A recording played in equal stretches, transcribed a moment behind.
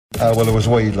Well, it was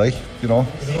wide, like, you know.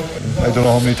 I don't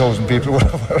know how many thousand people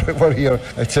were here.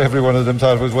 I'd say every one of them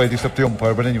thought it was wide except the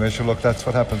umpire. But anyway, sure, look, that's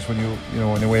what happens when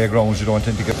when away grounds, you don't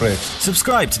tend to get breaks.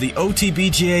 Subscribe to the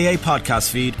OTBGAA podcast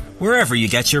feed wherever you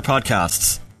get your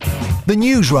podcasts. The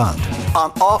Newsround on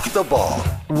Off the Ball.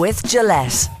 With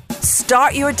Gillette.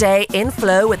 Start your day in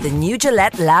flow with the new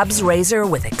Gillette Labs razor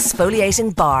with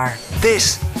exfoliating bar.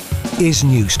 This is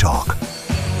News Talk.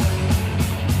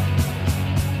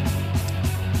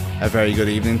 A very good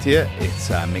evening to you. It's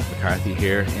Mick McCarthy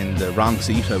here in the wrong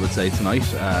seat, I would say, tonight,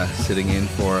 sitting in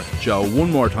for Joe one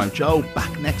more time. Joe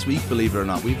back next week, believe it or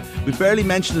not. We've barely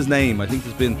mentioned his name. I think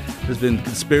there's been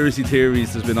conspiracy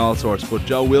theories, there's been all sorts, but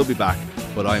Joe will be back.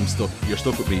 But I'm stuck. You're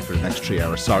stuck with me for the next 3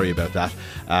 hours. Sorry about that.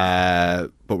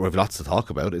 But we have lots to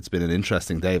talk about. It's been an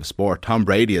interesting day of sport. Tom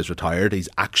Brady has retired. He's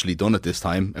actually done it this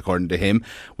time, according to him.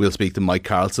 We'll speak to Mike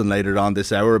Carlson later on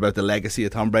this hour about the legacy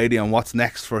of Tom Brady and what's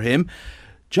next for him.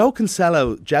 Joe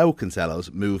Cancelo's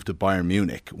move to Bayern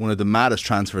Munich, one of the maddest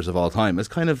transfers of all time.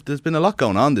 There's been a lot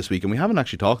going on this week and we haven't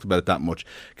actually talked about it that much.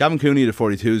 Gavin Cooney, the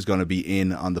 42, is going to be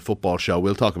in on the football show.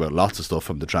 We'll talk about lots of stuff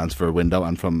from the transfer window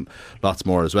and from lots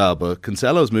more as well. But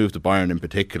Cancelo's move to Bayern in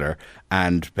particular,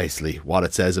 and basically what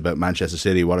it says about Manchester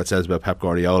City, what it says about Pep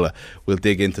Guardiola, we'll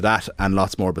dig into that and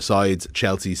lots more besides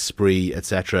Chelsea's spree,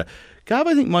 etc. Gav,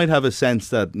 I think, might have a sense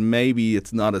that maybe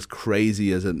it's not as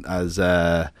crazy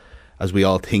as we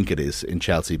all think it is in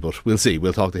Chelsea, but we'll see.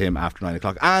 We'll talk to him after 9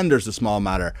 o'clock. And there's the small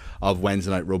matter of Wednesday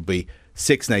Night Rugby,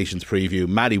 Six Nations preview.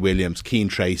 Maddie Williams, Keane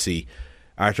Tracy,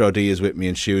 Arthur O'Dea is with me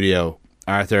in studio.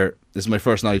 Arthur, this is my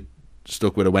first night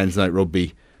stuck with a Wednesday Night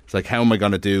Rugby. It's like, how am I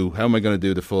going to do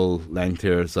the full length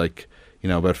here? It's like,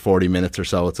 about 40 minutes or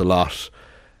so. It's a lot.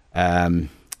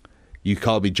 You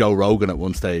called me Joe Rogan at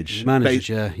one stage. You managed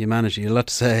it, yeah. You managed it. You had a lot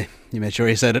to say. You made sure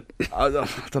you said it. I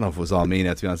don't know if it was all me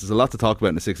now, to be honest. There's a lot to talk about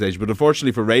in the Six Age, but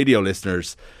unfortunately for radio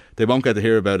listeners, they won't get to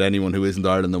hear about anyone who isn't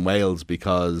Ireland and Wales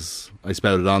because I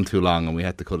spouted on too long and we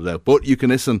had to cut it out. But you can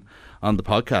listen on the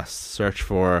podcast. Search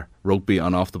for Rugby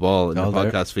on Off the Ball in the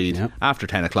podcast feed after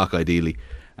 10 o'clock ideally,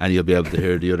 and you'll be able to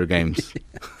hear the other games.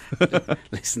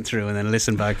 Listen through and then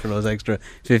listen back for those extra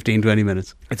 15-20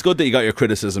 minutes. It's good that you got your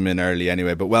criticism in early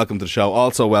anyway, but welcome to the show.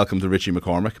 Also welcome to Richie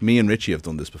McCormack. Me and Richie have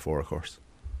done this before, of course.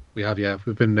 We have, yeah.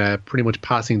 We've been pretty much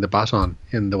passing the baton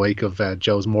in the wake of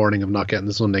Joe's mourning of not getting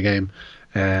the Sunday game.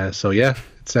 So yeah,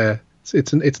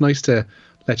 it's nice to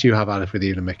let you have at it for the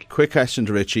evening, Mick. Quick question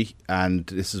to Richie, and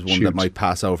this is one that might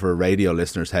pass over radio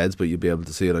listeners' heads, but you'll be able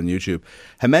to see it on YouTube.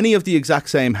 How many of the exact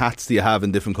same hats do you have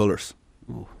in different colours?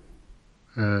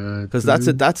 Because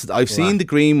I've seen the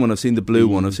green one, I've seen the blue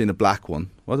one, I've seen a black one.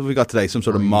 What have we got today? Some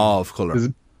sort of mauve colour.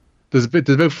 There's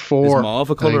about four. Is mauve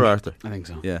a colour, Arthur? I think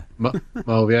so. Yeah.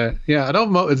 Mauve, yeah. I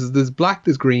don't know. There's black,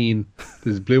 there's green,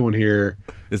 there's blue one here.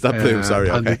 Is that blue? Sorry,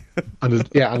 okay. And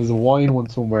there's a wine one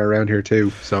somewhere around here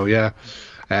too. So yeah,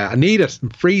 I need it. I'm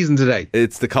freezing today.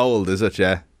 It's the cold, is it?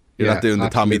 Yeah. You're not doing the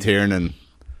Tommy Tiernan.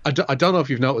 I don't know if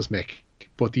you've noticed, Mick,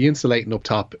 but the insulating up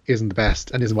top isn't the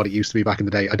best and isn't what it used to be back in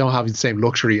the day. I don't have the same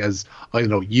luxury as, I don't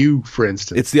know, you, for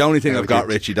instance. It's the only thing I've got,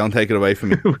 Richie. Don't take it away from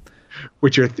me.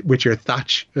 with your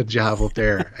thatch that you have up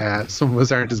there. Some of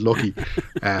us aren't as lucky.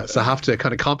 So I have to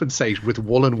kind of compensate with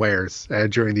woolen wares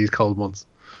during these cold months.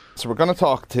 So we're going to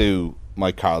talk to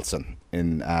Mike Carlson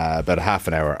in about a half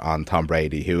an hour on Tom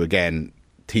Brady, who again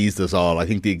teased us all. I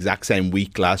think the exact same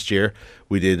week last year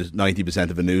we did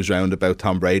 90% of a news round about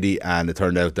Tom Brady, and it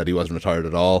turned out that he wasn't retired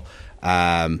at all.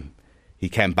 He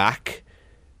came back,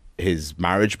 his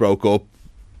marriage broke up,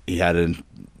 he had a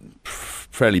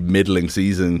fairly middling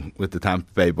season with the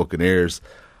Tampa Bay Buccaneers.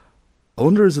 I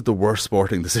wonder, is it the worst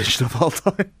sporting decision of all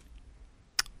time?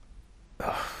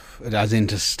 As in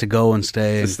to go and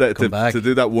stay and come back. To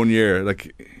do that 1 year,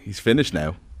 like, he's finished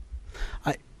now.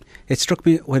 It struck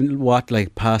me when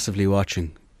passively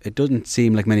watching. It doesn't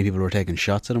seem like many people were taking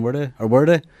shots at him, were they? Or were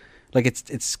they? Like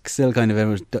it's still kind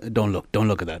of don't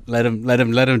look at that. Let him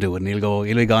do it, and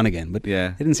he'll be gone again. But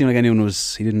yeah, it didn't seem like anyone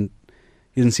was. He didn't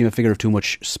seem a figure of too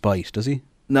much spite, does he?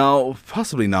 No,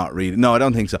 possibly not really. No, I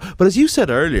don't think so. But as you said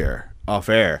earlier, off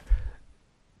air,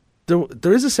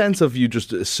 there is a sense of you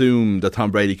just assume that Tom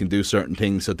Brady can do certain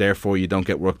things, so therefore you don't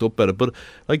get worked up about it. But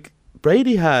like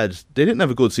Brady they didn't have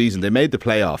a good season. They made the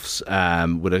playoffs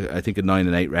with I think a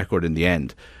 9-8 record in the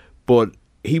end. But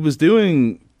he was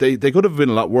doing, they could have been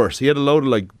a lot worse. He had a load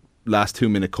of last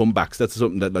 2-minute comebacks. That's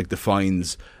something that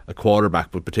defines a quarterback,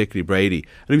 but particularly Brady.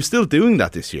 And he was still doing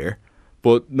that this year,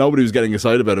 but nobody was getting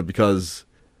excited about it because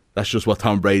that's just what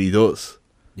Tom Brady does.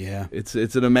 Yeah. It's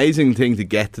an amazing thing to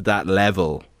get to that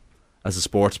level as a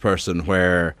sports person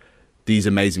where these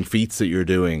amazing feats that you're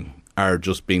doing are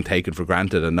just being taken for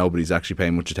granted and nobody's actually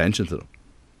paying much attention to them.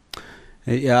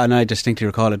 Yeah, and I distinctly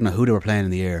recall, I don't know who they were playing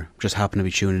in the year, just happened to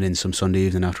be tuning in some Sunday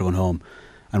evening after going home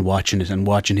and watching it and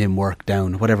watching him work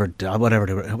down whatever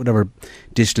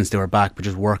distance they were back, but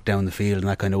just work down the field in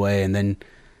that kind of way, and then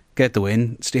get the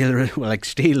win, steal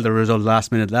the result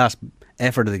last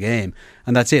effort of the game,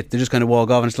 and that's it. They just kind of walk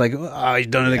off and it's like, oh, he's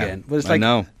done it again. But it's like,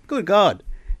 no, good God,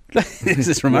 this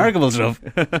is remarkable stuff.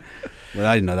 Well,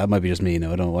 I don't know, that might be just me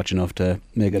now. I don't watch enough to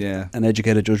make it an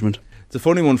educated judgment. It's a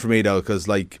funny one for me though, because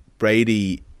like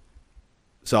Brady,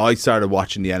 so I started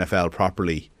watching the NFL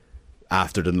properly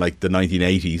after the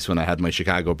 1980s when I had my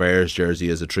Chicago Bears jersey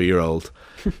as a 3-year-old.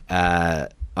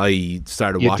 I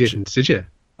started watching. You didn't, did you?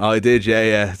 Oh, I did,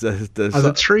 yeah. As a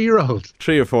 3-year-old?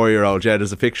 3 or 4-year-old, yeah.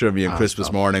 There's a picture of me on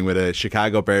Christmas morning with a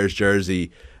Chicago Bears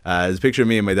jersey. There's a picture of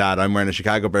me and my dad. I'm wearing a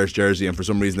Chicago Bears jersey and for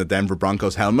some reason a Denver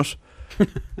Broncos helmet.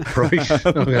 Right,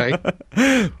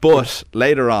 okay. But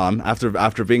later on,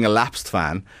 after being a lapsed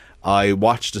fan, I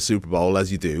watched the Super Bowl,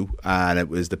 as you do, and it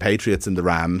was the Patriots and the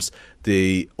Rams,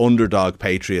 the underdog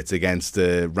Patriots against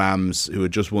the Rams, who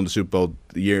had just won the Super Bowl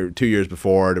 2 years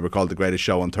before. They were called the greatest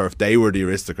show on turf. They were the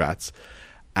aristocrats,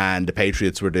 and the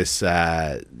Patriots were this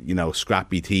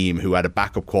scrappy team who had a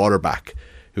backup quarterback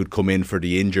who'd come in for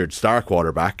the injured star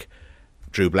quarterback,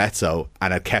 Drew Bledsoe,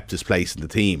 and had kept his place in the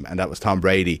team, and that was Tom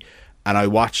Brady. And I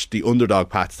watched the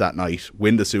underdog Pats that night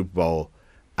win the Super Bowl,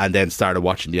 and then started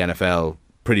watching the NFL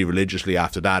pretty religiously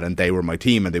after that, and they were my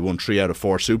team, and they won 3 out of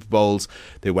 4 Super Bowls.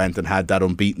 They went and had that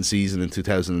unbeaten season in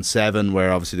 2007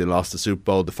 where obviously they lost the Super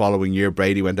Bowl. The following year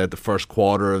Brady went out the first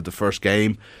quarter of the first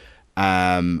game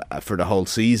for the whole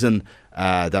season.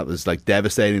 That was like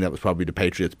devastating. That was probably the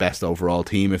Patriots' best overall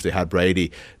team if they had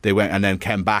Brady. They went and then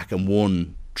came back and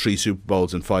won 3 Super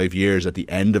Bowls in 5 years at the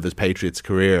end of his Patriots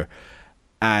career.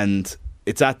 And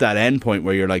it's at that end point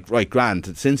where you're like, right,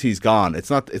 Grant, since he's gone,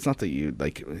 it's not that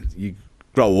you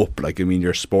grow up,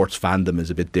 your sports fandom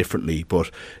is a bit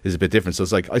different. So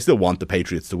it's like, I still want the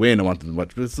Patriots to win. I want them,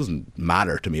 it doesn't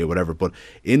matter to me or whatever. But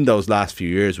in those last few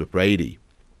years with Brady,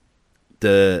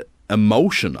 the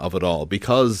emotion of it all,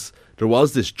 because there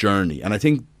was this journey, and I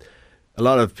think a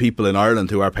lot of people in Ireland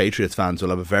who are Patriots fans will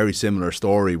have a very similar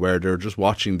story where they're just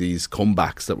watching these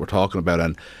comebacks that we're talking about,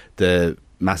 and the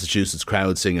Massachusetts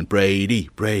crowd singing Brady,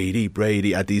 Brady,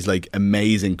 Brady at these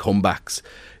amazing comebacks,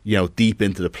 deep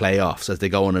into the playoffs as they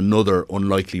go on another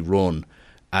unlikely run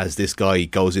as this guy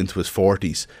goes into his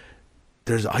 40s.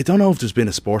 I don't know if there's been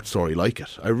a sports story like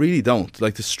it. I really don't.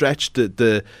 To stretch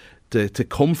to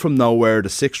come from nowhere, the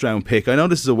 6th round pick. I know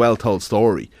this is a well told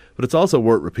story, but it's also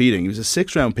worth repeating. He was a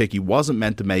 6th round pick. He wasn't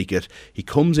meant to make it. He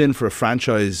comes in for a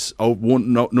franchise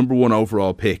number 1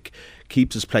 overall pick,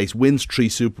 keeps his place, wins 3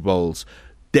 Super Bowls.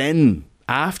 Then,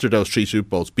 after those 3 Super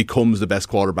Bowls, becomes the best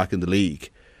quarterback in the league.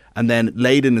 And then,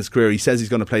 late in his career, he says he's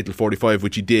going to play till 45,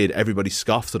 which he did. Everybody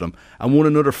scoffed at him. And won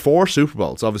another 4 Super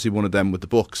Bowls, obviously one of them with the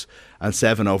Bucs, and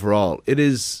 7 overall. It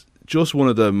is just one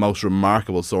of the most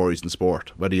remarkable stories in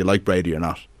sport, whether you like Brady or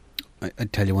not. I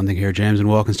tell you one thing here, James, and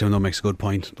Walkinstown makes a good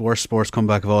point. The worst sports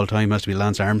comeback of all time has to be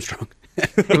Lance Armstrong.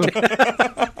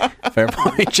 Fair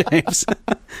point, James.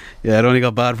 Yeah, it only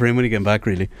got bad for him when he came back,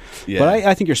 really. Yeah. But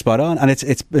I think you're spot on, and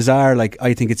it's bizarre.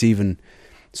 I think it's even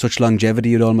such longevity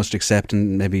you'd almost accept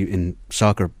maybe in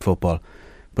soccer, football,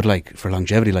 but for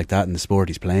longevity like that in the sport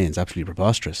he's playing is absolutely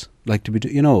preposterous. To be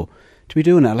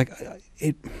doing that,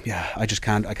 I just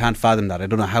can't. I can't fathom that. I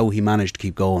don't know how he managed to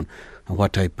keep going and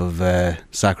what type of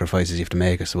sacrifices you have to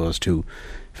make, I suppose, to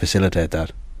facilitate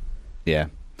that. Yeah.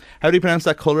 How do you pronounce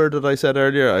that colour that I said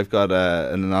earlier? I've got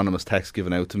an anonymous text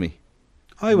given out to me.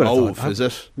 I would Mauve, have thought, is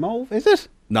it? Mauve, is it?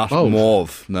 Not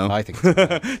mauve, no. I think so.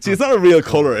 See, it's not a real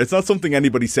colour. It's not something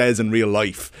anybody says in real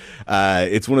life.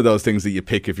 It's one of those things that you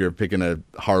pick if you're picking a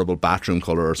horrible bathroom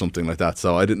colour or something like that.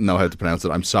 So I didn't know how to pronounce it.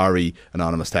 I'm sorry,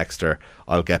 anonymous texter.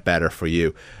 I'll get better for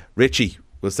you. Richie,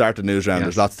 we'll start the Newsround. Yes.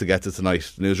 There's lots to get to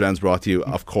tonight. The Newsround's brought to you,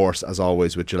 of course, as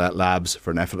always, with Gillette Labs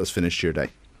for an effortless finish to your day.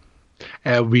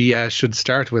 We should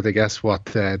start with, I guess, what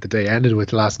the day ended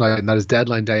with last night, and that is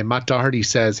deadline day. Matt Doherty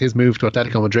says his move to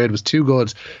Atletico Madrid was too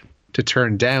good to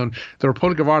turn down. The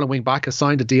Republic of Ireland wing-back has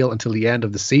signed a deal until the end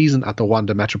of the season at the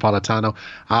Wanda Metropolitano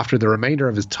after the remainder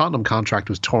of his Tottenham contract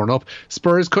was torn up.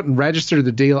 Spurs couldn't register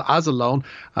the deal as a loan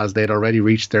as they'd already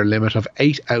reached their limit of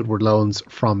 8 outward loans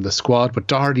from the squad, but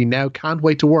Doherty now can't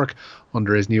wait to work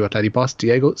under his new Atleti boss,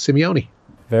 Diego Simeone.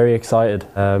 Very excited,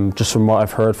 just from what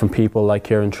I've heard from people like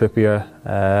Kieran Trippier,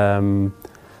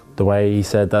 the way he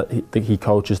said that he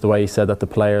coaches, the way he said that the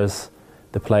players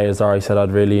are. He said I'll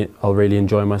really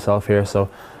enjoy myself here. So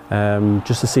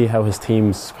just to see how his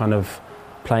team's kind of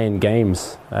playing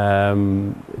games.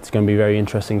 It's going to be very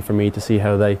interesting for me to see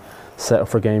how they set up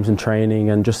for games and training,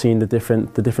 and just seeing the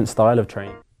different style of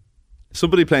training.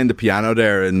 Somebody playing the piano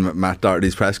there in Matt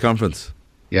Doherty's press conference.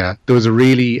 Yeah, there was a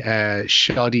really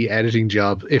shoddy editing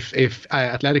job. If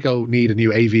Atletico need a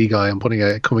new AV guy, I'm putting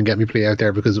a come and get me play out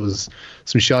there, because it was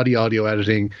some shoddy audio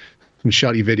editing, some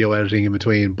shoddy video editing in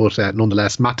between. But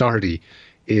nonetheless, Matt Doherty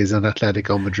is an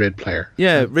Atletico Madrid player.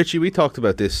 Yeah, Richie, we talked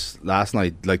about this last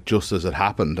night, like just as it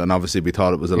happened, and obviously we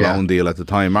thought it was a loan deal at the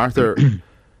time. Arthur,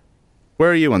 where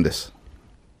are you on this?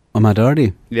 On Matt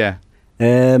Doherty? Yeah.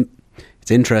 It's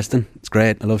interesting. It's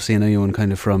great. I love seeing anyone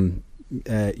kind of from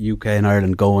UK and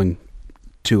Ireland going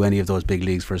to any of those big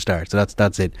leagues for a start. So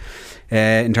that's it.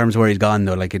 In terms of where he's gone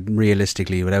though, like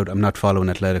realistically, I'm not following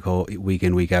Atletico week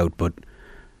in, week out, but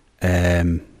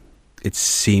it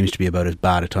seems to be about as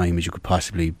bad a time as you could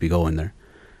possibly be going there.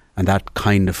 And that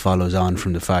kind of follows on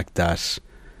from the fact that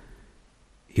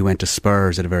he went to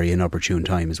Spurs at a very inopportune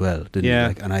time as well,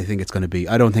 didn't he? And I think it's going to be,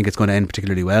 I don't think it's going to end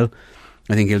particularly well.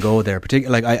 I think he'll go there.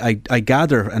 Particularly, like I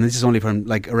gather, and this is only from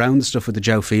like around the stuff with the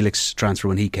João Felix transfer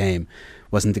when he came,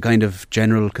 wasn't the kind of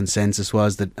general consensus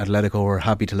was that Atletico were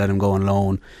happy to let him go on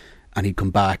loan and he'd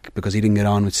come back because he didn't get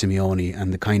on with Simeone,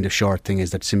 and the kind of short thing is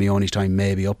that Simeone's time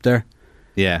may be up there.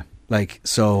 Yeah. Like,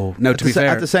 so now to be fair,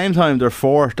 at the same time they're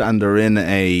fourth and they're in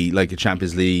a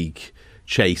Champions League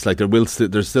chase. Like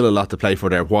there's still a lot to play for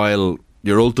there. While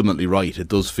you're ultimately right, it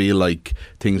does feel like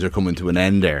things are coming to an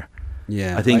end there.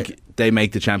 Yeah, I think they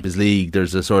make the Champions League.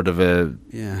 There's a sort of a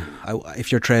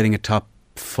if you're trading a top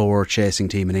 4 chasing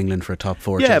team in England for a top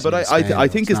 4, but I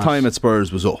think his time at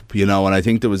Spurs was up, and I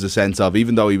think there was a sense of,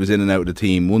 even though he was in and out of the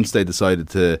team, once they decided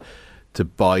to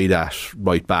buy that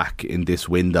right back in this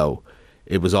window,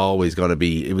 it was always going to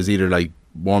be, it was either like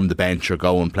warm the bench or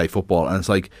go and play football. And it's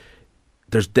like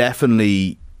there's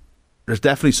definitely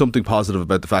something positive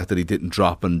about the fact that he didn't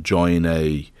drop and join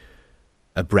a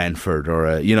Brentford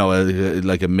or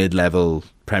like a mid-level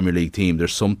Premier League team.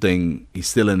 There's something, he's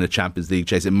still in a Champions League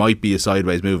chase. It might be a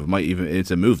sideways move,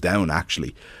 it's a move down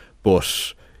actually,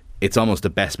 but it's almost the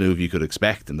best move you could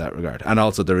expect in that regard. And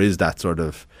also there is that sort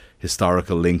of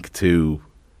historical link to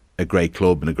a great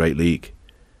club and a great league.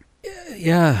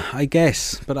 Yeah, I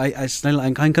guess, but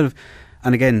I'm kind of,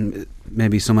 and again,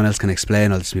 maybe someone else can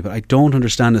explain all this to me, but I don't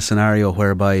understand a scenario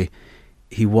whereby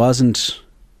he wasn't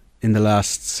in the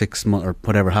last 6 months or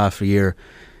whatever, half a year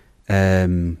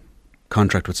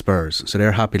contract with Spurs, so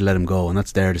they're happy to let him go, and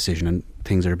that's their decision, and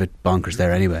things are a bit bonkers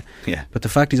there anyway. Yeah. But the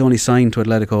fact he's only signed to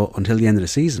Atletico until the end of the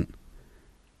season,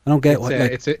 I don't get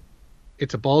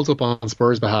it's a balls up on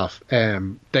Spurs' behalf.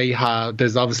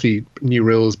 There's obviously new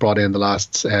rules brought in the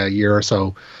last year or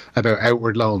so about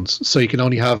outward loans, so you can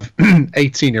only have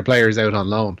 8 senior players out on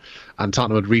loan, and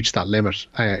Tottenham had reached that limit.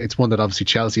 It's one that obviously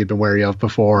Chelsea had been wary of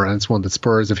before, and it's one that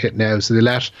Spurs have hit now. So they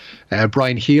let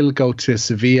Bryan Gil go to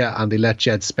Sevilla, and they let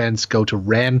Jed Spence go to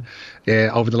Rennes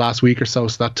over the last week or so.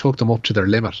 So that took them up to their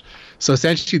limit. So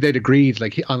essentially they'd agreed,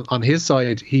 like on his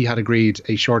side, he had agreed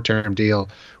a short-term deal,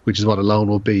 which is what a loan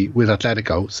will be, with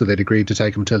Atletico. So they'd agreed to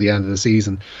take him till the end of the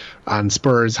season, and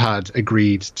Spurs had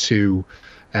agreed to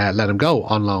let him go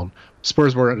on loan.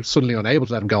 Spurs were suddenly unable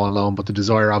to let him go on loan, but the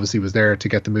desire obviously was there to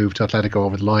get the move to Atletico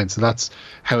over the line. So that's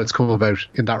how it's come about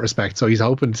in that respect. So he's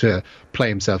hoping to play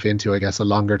himself into, I guess, a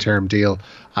longer term deal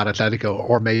at Atletico,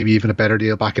 or maybe even a better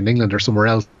deal back in England or somewhere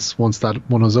else once that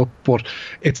one was up. But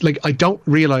it's like, I don't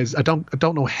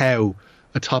know how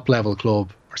a top level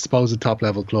club, or supposed top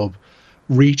level club,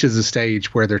 reaches a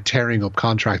stage where they're tearing up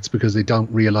contracts because they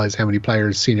don't realise how many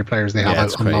players, senior players, they have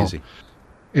out on loan.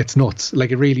 It's nuts.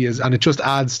 Like, it really is. And it just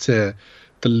adds to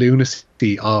the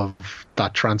lunacy of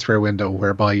that transfer window,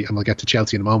 whereby, and we'll get to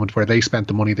Chelsea in a moment, where they spent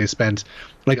the money they spent.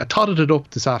 Like, I totted it up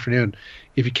this afternoon.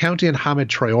 If you count in Hamid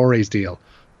Traore's deal,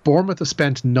 Bournemouth have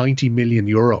spent €90 million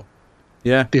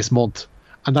this month.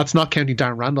 And that's not counting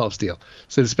Darren Randolph's deal.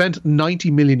 So they spent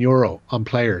 €90 million on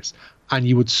players, and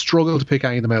you would struggle to pick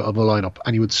any of them out of the lineup,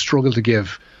 and you would struggle to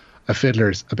give a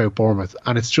fiddler's about Bournemouth.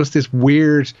 And it's just this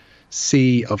weird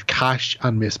sea of cash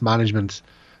and mismanagement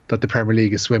that the Premier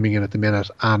League is swimming in at the minute,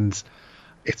 and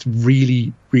it's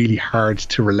really, really hard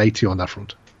to relate to on that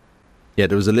front. Yeah,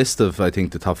 there was a list of, I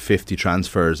think, the top 50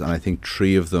 transfers, and I think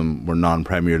 3 of them were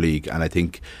non-Premier League, and I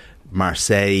think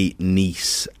Marseille,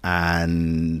 Nice,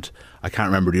 and I can't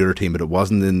remember the other team, but it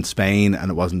wasn't in Spain,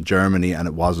 and it wasn't Germany, and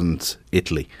it wasn't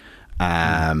Italy.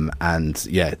 And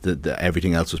yeah,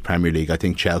 everything else was Premier League. I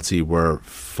think Chelsea were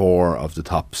 4 of the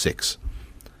top 6.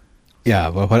 Yeah,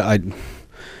 well,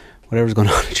 whatever's going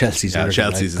on at Chelsea's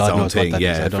its own thing.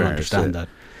 Yeah, I don't understand that.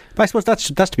 But I suppose that's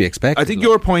to be expected. I think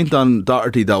your point on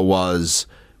Doherty, though, was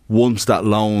once that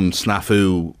loan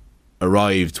snafu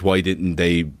arrived, why didn't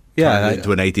they turn it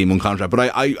into an 18-month contract?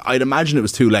 But I'd imagine it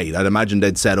was too late. I'd imagine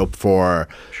they'd set up for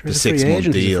the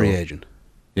 6-month deal. Free agent.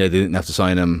 Yeah, they didn't have to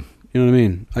sign him. You know what I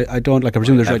mean? I don't, like, I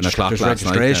presume there's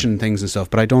registration things and stuff,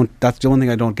 but I don't. That's the one thing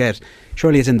I don't get.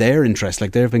 Surely it's in their interest.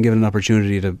 Like, they've been given an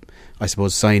opportunity to, I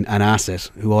suppose, sign an asset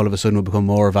who all of a sudden will become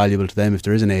more valuable to them if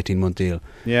there is an 18-month deal.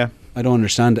 Yeah, I don't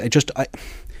understand it.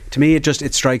 To me,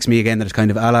 it strikes me again that it's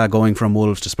kind of a la going from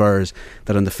Wolves to Spurs,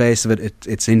 that on the face of it,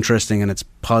 it's interesting and it's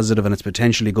positive and it's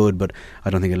potentially good, but I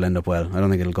don't think it'll end up well. I don't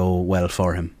think it'll go well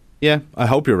for him. Yeah, I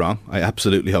hope you're wrong. I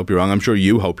absolutely hope you're wrong. I'm sure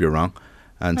you hope you're wrong.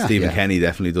 And Stephen Kenny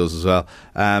definitely does as well.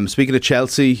 Speaking of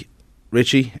Chelsea,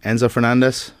 Richie, Enzo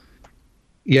Fernandez.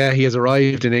 Yeah, he has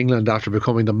arrived in England after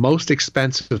becoming the most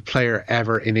expensive player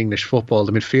ever in English football.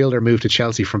 The midfielder moved to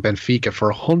Chelsea from Benfica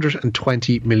for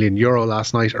 €120 million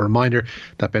last night. A reminder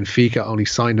that Benfica only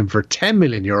signed him for €10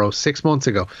 million 6 months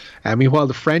ago. Meanwhile,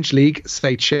 the French league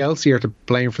say Chelsea are to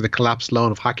blame for the collapsed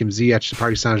loan of Hakim Ziyech to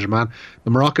Paris Saint-Germain. The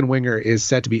Moroccan winger is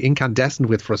said to be incandescent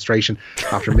with frustration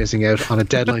after missing out on a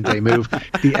deadline day move.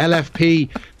 The LFP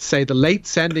say the late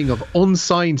sending of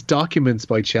unsigned documents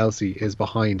by Chelsea is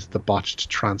behind the botched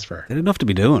transfer. They had enough to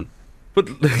be doing. But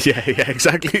yeah,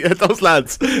 exactly. Those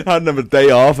lads hadn't have a day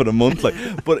off in a month.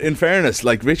 But in fairness,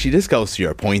 like, Richie, this goes to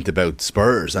your point about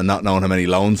Spurs and not knowing how many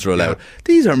loans they're allowed.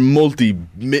 These are multi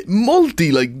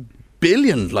like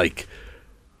billion like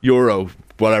euro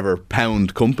whatever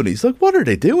pound companies. Like, what are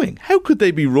they doing? How could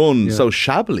they be run so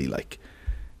shabbily? Like,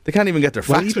 they can't even get their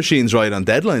fax machines right on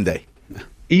deadline day.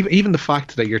 Even the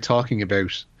fact that you're talking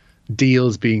about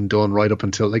deals being done right up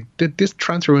until, like, this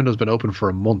transfer window has been open for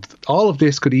a month. All of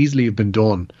this could easily have been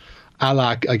done, a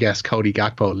la, I guess, Cody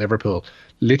Gakpo at Liverpool,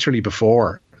 literally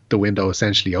before the window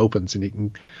essentially opens and you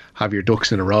can have your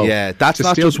ducks in a row. Yeah, that's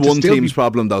not just one team's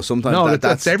problem though. Sometimes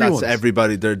that's everyone's. That's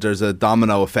everybody. There's a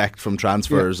domino effect from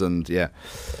transfers and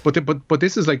But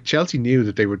this is like, Chelsea knew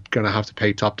that they were going to have to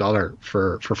pay top dollar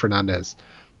for Fernandes,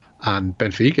 and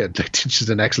Benfica did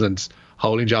an excellent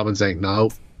holding job in saying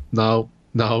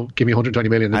no, give me 120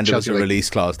 million. And there was a release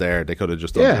clause there. They could have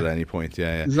just done it at any point.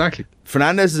 Yeah, exactly.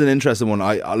 Fernandes is an interesting one.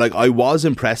 I was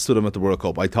impressed with him at the World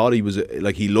Cup. I thought he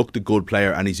looked a good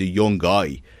player, and he's a young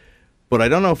guy. But I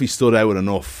don't know if he stood out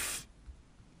enough.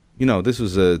 You know, this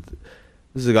is a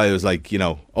guy who was like, you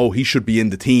know, oh, he should be in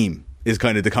the team, is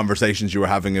kind of the conversations you were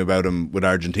having about him with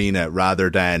Argentina, rather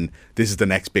than this is the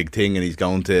next big thing and he's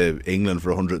going to England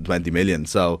for 120 million.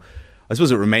 So I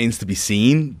suppose it remains to be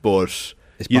seen, but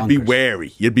you'd be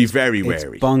wary. You'd be very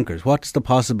wary. It's bonkers. What's the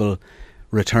possible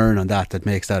return on that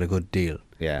makes that a good deal?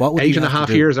 Yeah. What would 8.5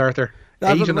 years, Arthur.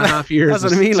 8.5 years. That's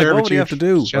what I mean. Like, what would you have to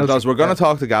do? We're going to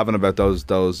talk to Gavin about those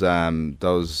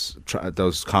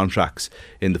contracts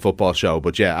in the football show.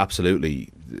 But yeah, absolutely,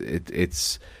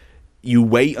 it's. You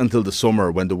wait until the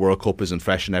summer when the World Cup isn't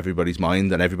fresh in everybody's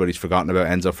mind and everybody's forgotten about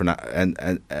Enzo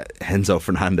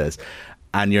Fernandez,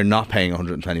 and you're not paying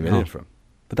 120 million for him.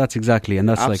 But that's exactly, and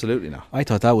that's absolutely not. I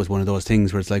thought that was one of those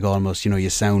things where it's like almost, you know, you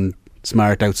sound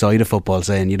smart outside of football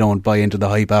saying you don't buy into the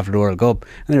hype after the World Cup,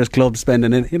 and there's clubs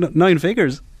spending 9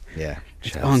 figures. Yeah,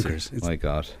 it's bonkers. My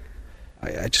God,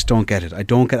 I just don't get it.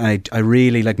 I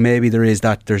really, like, maybe there's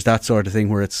that sort of thing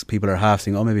where it's people are half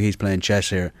saying, oh, maybe he's playing chess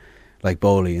here, like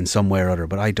Bowley in some way or other,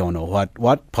 but I don't know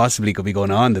what possibly could be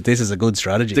going on that this is a good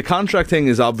strategy. The contract thing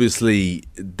is obviously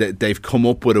they've come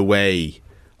up with a way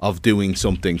of doing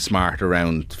something smart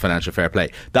around financial fair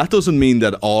play. That doesn't mean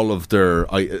that all of their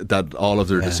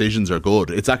decisions are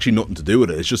good. It's actually nothing to do with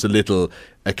it. It's just a little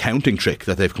accounting trick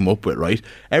that they've come up with, right?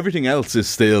 Everything else is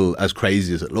still as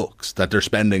crazy as it looks, that they're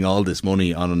spending all this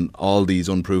money on all these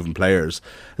unproven players.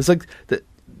 It's like the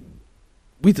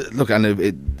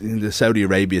Saudi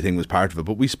Arabia thing was part of it,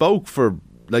 but we spoke for,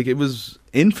 like, it was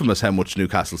infamous how much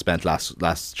Newcastle spent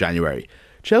last January.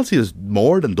 Chelsea has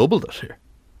more than doubled it here.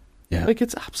 Yeah. Like,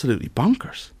 it's absolutely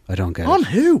bonkers. I don't get it. On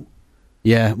who?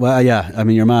 Yeah, well, yeah. I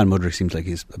mean, your man Mudryk seems like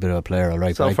he's a bit of a player, all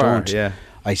right. So but far, I don't. yeah.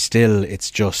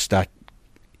 It's just that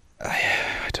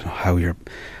I don't know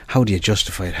how do you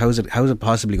justify it? How is it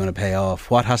possibly going to pay off?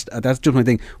 That's just my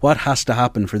thing. What has to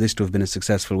happen for this to have been a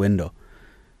successful window,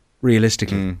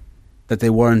 realistically, that they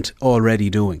weren't already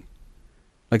doing?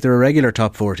 Like, they're a regular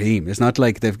top 4 team. It's not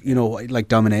like they've, you know, like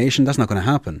domination. That's not going to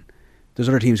happen. There's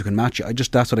other teams who can match you.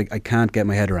 That's what I can't get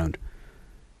my head around.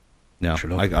 No,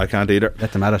 I can't either.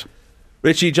 Let them at it.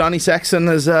 Richie, Johnny Sexton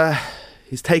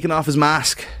he's taken off his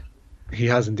mask He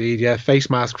has indeed, yeah. Face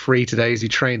mask free today as he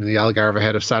trained in the Algarve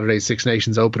ahead of Saturday's Six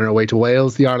Nations opener away to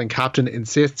Wales. The Ireland captain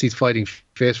insists he's fighting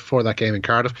fit for that game in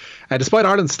Cardiff. Despite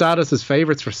Ireland's status as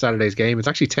favourites for Saturday's game, it's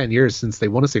actually 10 years since they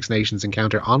won a Six Nations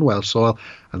encounter on Welsh soil,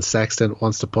 and Sexton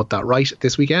wants to put that right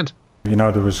this weekend. You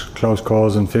know, there was close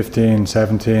calls in 15,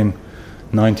 17,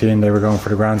 19. They were going for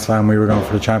the Grand Slam, we were going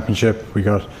for the championship.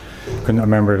 Couldn't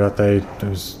remember that day. It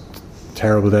was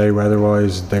terrible day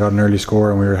weather-wise. They got an early score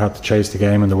and we had to chase the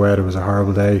game, and the weather was a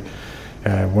horrible day.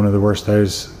 One of the worst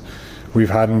days we've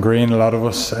had in green, a lot of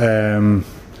us. And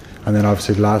then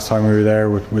obviously the last time we were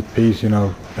there with Pete,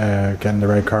 getting the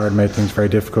red card made things very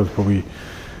difficult. But we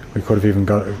could have even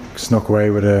snuck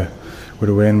away with a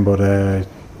win. But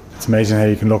it's amazing how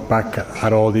you can look back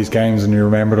at all these games and you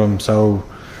remember them so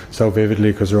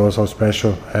vividly because they're all so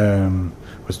special.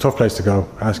 It's a tough place to go.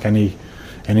 Ask any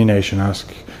nation.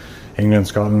 Ask England,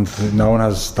 Scotland. No one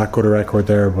has that good a record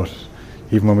there, but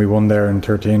even when we won there in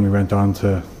 13, we went on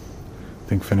to, I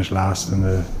think, finish last in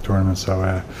the tournament. So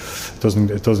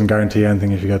it doesn't guarantee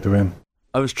anything if you get the win.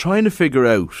 I was trying to figure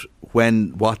out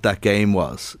what that game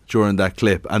was during that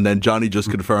clip, and then Johnny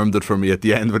just confirmed it for me at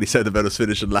the end when he said about us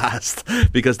finishing last,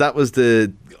 because that was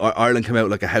Ireland came out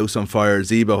like a house on fire.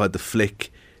 Zebo had the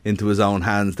flick into his own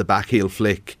hands, the backheel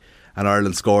flick, and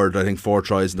Ireland scored, I think, 4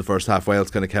 tries in the first half.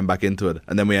 Wales kind of came back into it,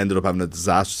 and then we ended up having a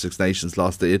disastrous Six Nations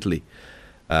loss to Italy,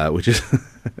 which is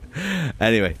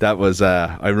anyway, that was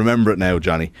I remember it now,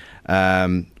 Johnny.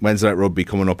 Wednesday Night Rugby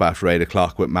coming up after 8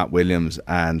 o'clock with Matt Williams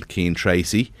and Keane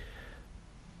Tracy.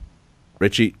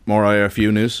 Richie, more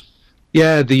IRFU news?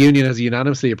 Yeah, the union has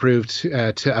unanimously approved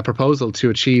a proposal to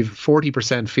achieve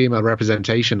 40% female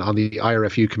representation on the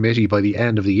IRFU committee by the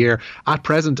end of the year. At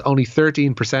present, only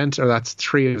 13%, or that's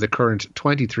 3 of the current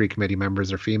 23 committee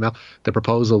members, are female. The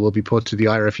proposal will be put to the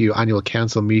IRFU annual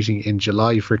council meeting in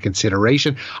July for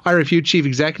consideration. IRFU Chief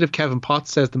Executive Kevin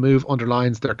Potts says the move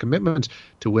underlines their commitment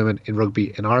to women in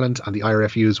rugby in Ireland, and the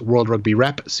IRFU's World Rugby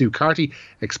rep, Sue Carty,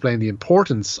 explained the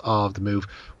importance of the move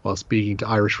while speaking to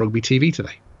Irish Rugby TV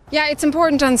today. Yeah, it's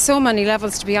important on so many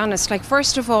levels, to be honest. Like,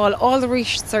 first of all the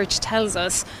research tells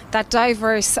us that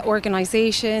diverse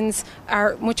organisations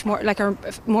are are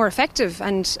more effective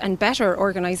and better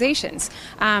organisations.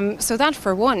 So that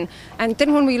for one. And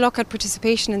then when we look at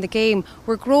participation in the game,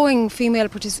 we're growing female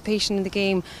participation in the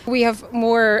game. We have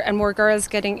more and more girls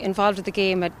getting involved in the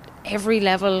game at every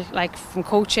level, like from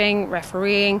coaching,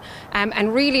 refereeing,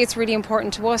 and really it's really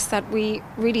important to us that we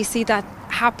really see that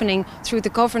happening through the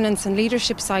governance and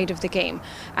leadership side of the game.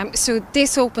 So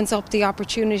this opens up the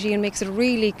opportunity and makes it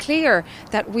really clear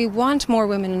that we want more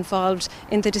women involved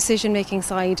in the decision making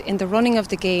side, in the running of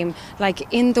the game,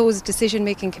 like in those decision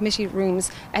making committee rooms,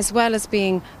 as well as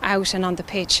being out and on the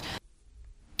pitch.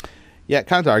 Yeah,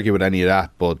 can't argue with any of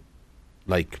that, but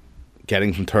like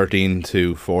getting from 13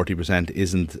 to 40%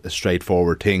 isn't a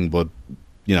straightforward thing, but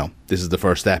this is the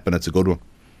first step and it's a good one.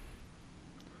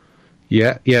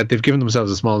 Yeah, they've given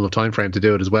themselves a small enough time frame to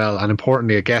do it as well, and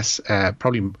importantly, I guess,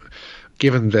 probably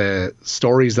given the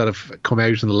stories that have come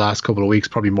out in the last couple of weeks,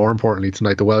 probably more importantly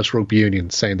tonight, the Welsh Rugby Union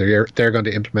saying they're going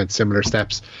to implement similar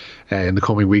steps in the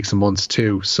coming weeks and months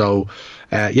too. So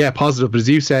positive, but as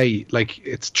you say, like,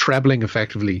 it's trebling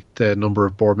effectively the number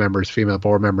of board members, female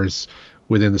board members,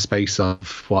 within the space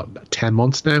of 10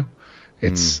 months now.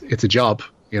 It's a job,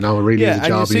 it really is a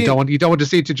job. You don't want to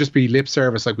see it to just be lip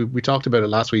service, like we talked about it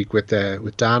last week with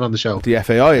Dan on the show. The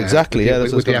FAI, exactly.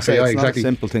 That's with the FAI, it's not a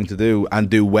simple thing to do and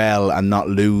do well and not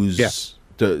lose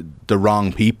the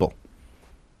wrong people.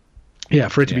 Yeah,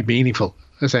 for it to be meaningful,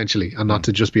 essentially, and not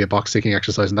to just be a box ticking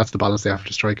exercise, and that's the balance they have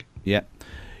to strike. Yeah.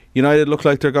 United look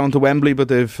like they're going to Wembley, but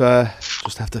they've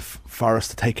just have the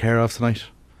Forest to take care of tonight.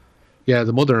 Yeah,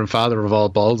 the mother and father of all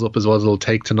balls up is what it'll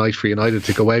take tonight for United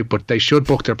to go out, but they should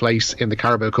book their place in the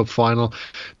Carabao Cup final.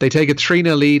 They take a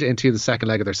 3-0 lead into the second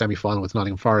leg of their semi-final with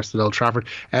Nottingham Forest at Old Trafford.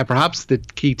 Perhaps the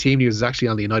key team news is actually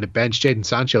on the United bench. Jadon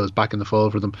Sancho is back in the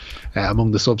fold for them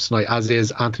among the subs tonight, as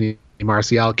is Anthony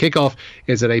Martial. Kickoff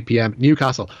is at 8 p.m.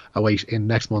 Newcastle await in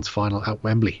next month's final at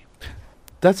Wembley.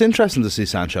 That's interesting to see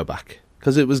Sancho back,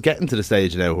 because it was getting to the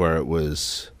stage now where it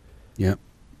was... Yeah.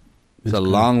 It's a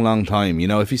long time.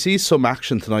 If you see some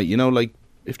action tonight, like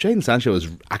if Jadon Sancho is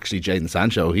actually Jadon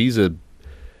Sancho,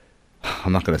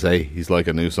 I'm not going to say he's like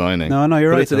a new signing. No, you're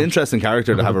right. But it's an interesting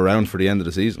character to have around for the end of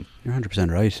the season. You're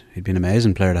 100% right. He'd be an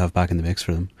amazing player to have back in the mix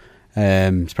for them.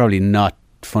 It's probably not,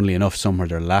 funnily enough, somewhere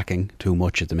they're lacking too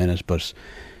much at the minute, but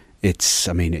it's,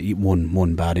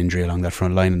 one bad injury along that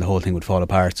front line and the whole thing would fall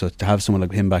apart. So to have someone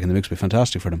like him back in the mix would be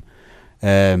fantastic for them.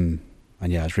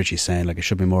 And yeah, as Richie's saying, like, it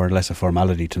should be more or less a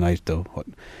formality tonight, though.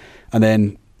 And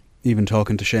then even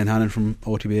talking to Shane Hannon from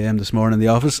OTBAM this morning in the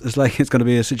office, it's like it's going to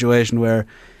be a situation where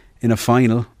in a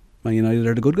final, Man United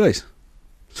are the good guys.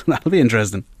 So that'll be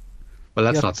interesting. Well,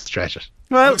 let's not stretch it.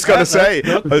 Well, I was going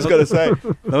to say.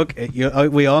 Look,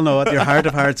 we all know at your heart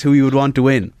of hearts who you would want to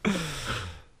win.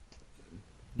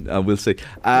 We'll see.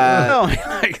 No,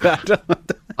 like that.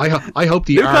 I hope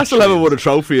the Newcastle haven't won a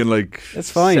trophy in like That's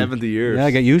fine. 70 years.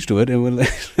 Yeah, get used to it.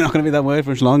 It's not going to be that way for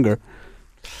much longer.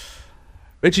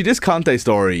 Richie, this Conte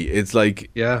story, it's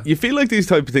like, you feel like these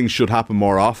type of things should happen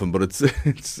more often, but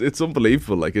it's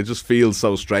unbelievable. Like, it just feels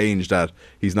so strange that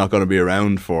he's not going to be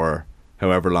around for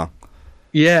however long.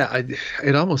 Yeah,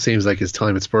 it almost seems like his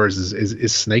time at Spurs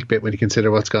is snake bit when you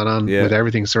consider what's gone on with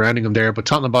everything surrounding him there. But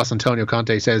Tottenham boss Antonio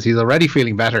Conte says he's already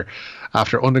feeling better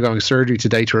after undergoing surgery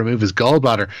today to remove his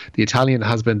gallbladder. The Italian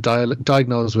has been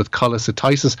diagnosed with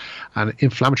cholecystitis, an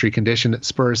inflammatory condition.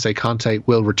 Spurs say Conte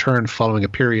will return following a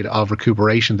period of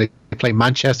recuperation. They play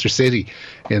Manchester City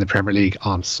in the Premier League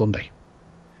on Sunday.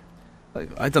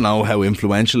 I don't know how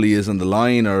influential he is on the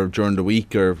line or during the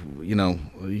week, or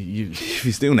if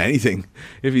he's doing anything.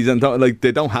 If he's like,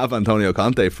 they don't have Antonio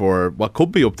Conte for what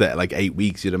could be up to like 8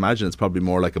 weeks. You'd imagine it's probably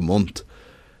more like a month.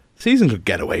 Season could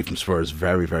get away from Spurs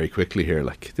very, very quickly here.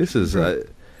 Like, this is. Do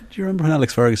you remember when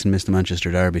Alex Ferguson missed the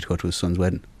Manchester derby to go to his son's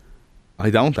wedding? I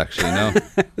don't actually know.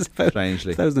 It was about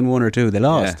strangely 2001 or 2. They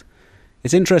lost. Yeah.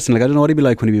 It's interesting. Like, I don't know what he'd be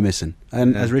like when he'd be missing.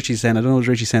 And as Richie's saying, I don't know what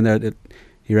Richie's saying there.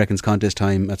 He reckons Conte's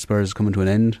time at Spurs is coming to an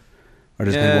end, or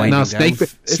does it winding down? Snake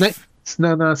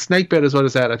bit is what I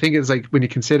said. I think it's like when you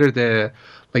consider the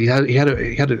like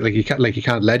you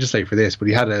can't legislate for this, but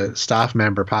he had a staff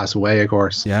member pass away. Of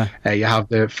course, you have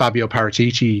the Fabio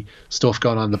Paratici stuff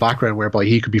going on in the background, whereby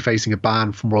he could be facing a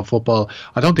ban from world football.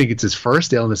 I don't think it's his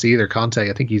first illness either, Conte.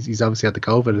 I think he's obviously had the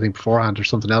COVID, I think, beforehand or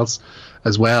something else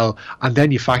as well. And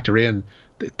then you factor in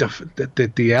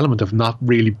the element of not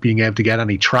really being able to get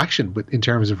any traction in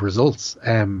terms of results.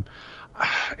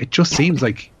 It just seems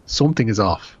like something is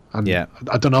off. And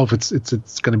I don't know if it's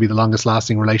going to be the longest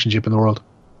lasting relationship in the world.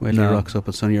 Wait till he rocks up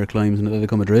at sunnier climes in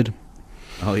Atletico Madrid.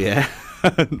 Oh yeah.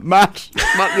 Matt,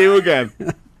 you again.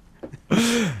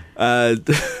 I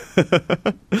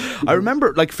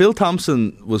remember, like, Phil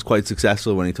Thompson was quite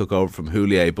successful when he took over from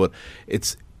Houllier, but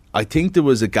I think there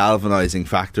was a galvanising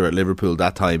factor at Liverpool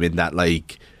that time, in that,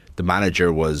 like, the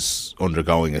manager was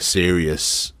undergoing a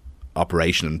serious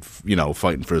operation and,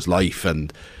 fighting for his life,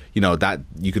 and that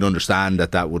you can understand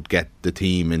that would get the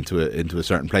team into a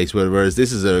certain place. Whereas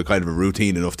this is a kind of a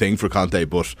routine enough thing for Conte,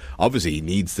 but obviously he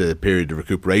needs the period of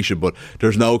recuperation. But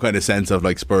there's no kind of sense of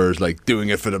like Spurs like doing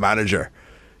it for the manager.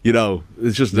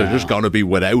 It's just they're just going to be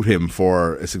without him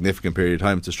for a significant period of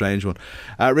time. It's a strange one.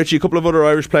 Richie, a couple of other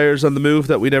Irish players on the move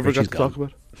that we never got to talk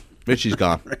about. Richie's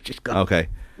gone. Richie's gone. Okay.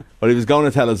 Well, he was going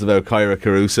to tell us about Kyra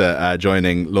Carusa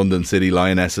joining London City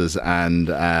Lionesses and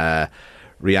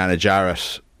Rihanna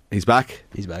Jarrett. He's back.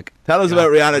 Tell us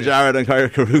about Rihanna Jarrett and Kyra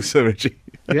Carusa, Richie.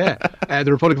 The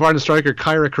Republic of Ireland striker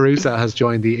Kyra Carusa has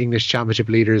joined the English Championship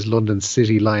leaders London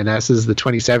City Lionesses. The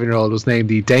 27-year-old was named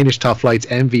the Danish Top Flight's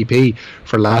MVP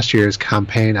for last year's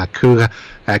campaign at Cuga.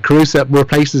 Carusa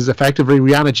replaces effectively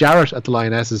Rihanna Jarrett at the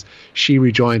Lionesses. She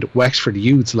rejoined Wexford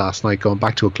Youths last night, going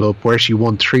back to a club where she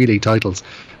won 3 league titles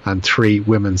and 3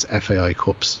 women's FAI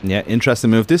Cups. Yeah,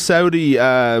 interesting move. This Saudi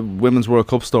Women's World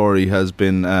Cup story has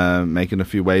been making a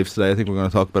few waves today. I think we're going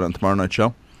to talk about it on tomorrow night's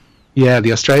show. Yeah,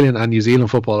 the Australian and New Zealand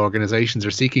football organisations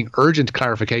are seeking urgent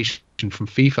clarification from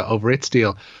FIFA over its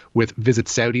deal with Visit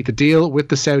Saudi. The deal with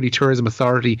the Saudi Tourism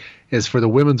Authority is for the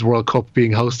Women's World Cup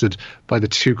being hosted by the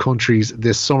 2 countries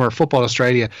this summer. Football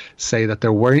Australia say that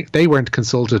they weren't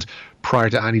consulted prior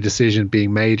to any decision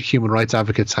being made. Human rights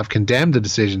advocates have condemned the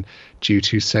decision due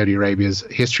to Saudi Arabia's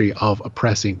history of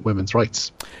oppressing women's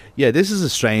rights. Yeah, this is a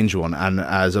strange one, and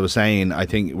as I was saying, I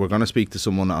think we're going to speak to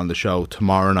someone on the show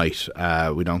tomorrow night.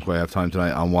 We don't quite have time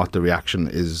tonight on what the reaction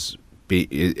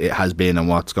it has been and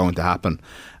what's going to happen.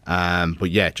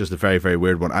 But yeah, just a very, very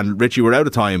weird one. And Richie, we're out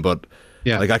of time, but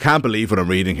I can't believe what I'm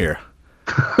reading here.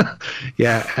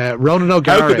 Ronan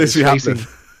O'Gara. How could this be happening?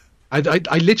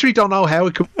 I literally don't know how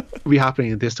it could be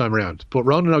happening this time around, but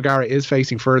Ronan O'Gara is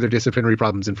facing further disciplinary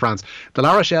problems in France. The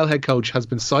La Rochelle head coach has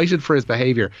been cited for his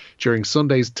behaviour during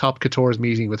Sunday's top 14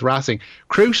 meeting with Racing.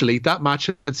 Crucially, that match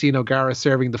had seen O'Gara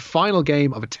serving the final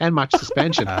game of a 10-match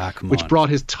suspension, which brought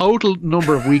his total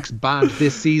number of weeks banned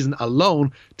this season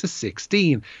alone to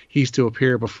 16. He's to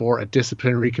appear before a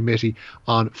disciplinary committee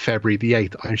on February the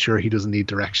 8th. I'm sure he doesn't need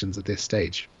directions at this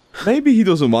stage. Maybe he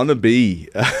doesn't want to be.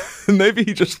 Maybe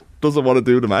he just doesn't want to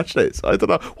do the match days. I don't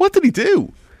know. What did he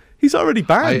do? He's already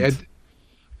banned.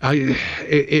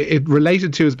 It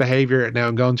related to his behaviour. Now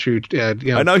I'm going through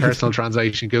personal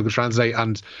translation, Google Translate,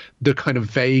 and the kind of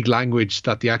vague language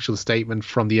that the actual statement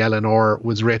from the LNR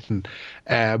was written,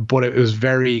 but it was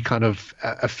very kind of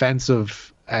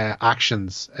offensive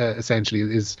actions. Essentially,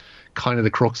 is kind of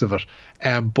the crux of it.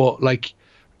 But like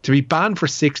to be banned for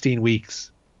 16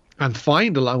 weeks and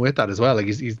fined along with that as well. Like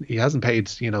he hasn't paid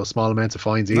small amounts of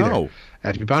fines either. No.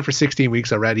 To be banned for 16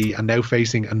 weeks already and now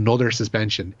facing another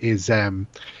suspension is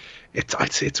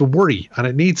it's a worry, and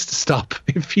it needs to stop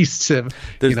if he's to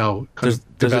there's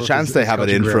a chance they have it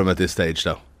in for him at this stage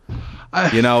though.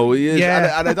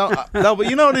 Yeah. And I don't no, but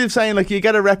you know what I'm saying, like you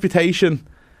get a reputation,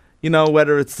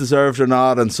 whether it's deserved or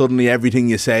not, and suddenly everything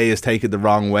you say is taken the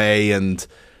wrong way, and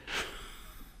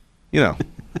you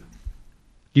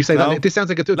say that this sounds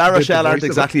like La Rochelle aren't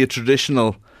exactly a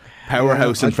traditional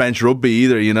powerhouse in French rugby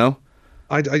either, you have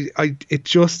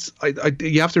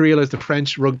to realise the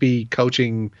French rugby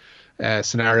coaching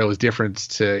scenario is different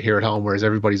to here at home, whereas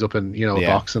everybody's up in a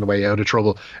box on the way out of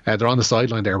trouble. They're on the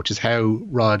sideline there, which is how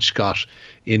Rog got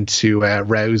into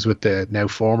rows with the now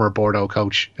former Bordeaux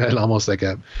coach, almost like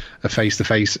a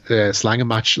face-to-face slanging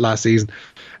match last season.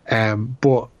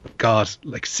 But God,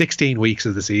 like 16 weeks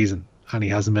of the season and he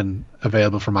hasn't been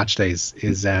available for match days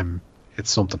is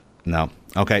it's something. No.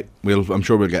 Okay, I'm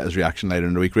sure we'll get his reaction later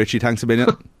in the week. Richie, thanks a million.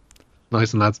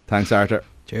 Nice one, lads. Thanks, Arthur.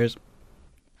 Cheers.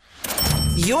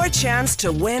 Your chance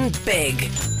to win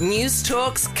big. News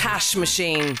Talk's cash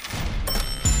machine.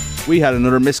 We had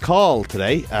another missed call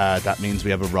today. That means we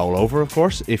have a rollover, of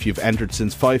course. If you've entered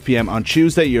since 5 p.m. on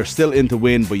Tuesday, you're still in to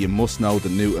win, but you must know the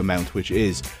new amount, which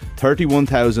is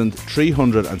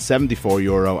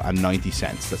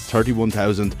 €31,374.90. That's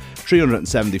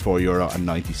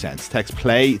 €31,374.90. Text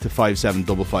play to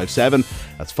 57557.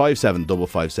 That's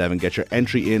 57557. Get your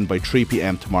entry in by 3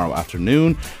 p.m. tomorrow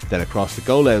afternoon. Then across the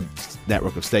Go Loud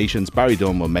network of stations, Barry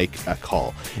Dunn will make a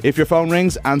call. If your phone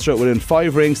rings, answer it within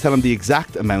 5 rings. Tell him the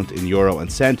exact amount in euro and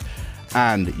cent,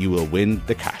 and you will win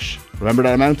the cash. Remember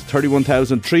that amount,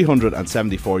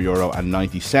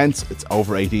 €31,374.90. It's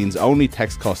over 18s only.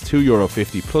 Text costs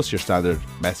 €2.50 plus your standard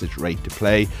message rate to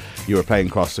play. You are playing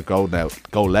across the Go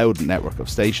Loud network of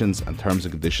stations, and terms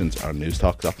and conditions are on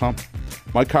newstalk.com.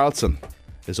 Mike Carlson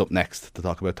is up next to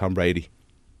talk about Tom Brady.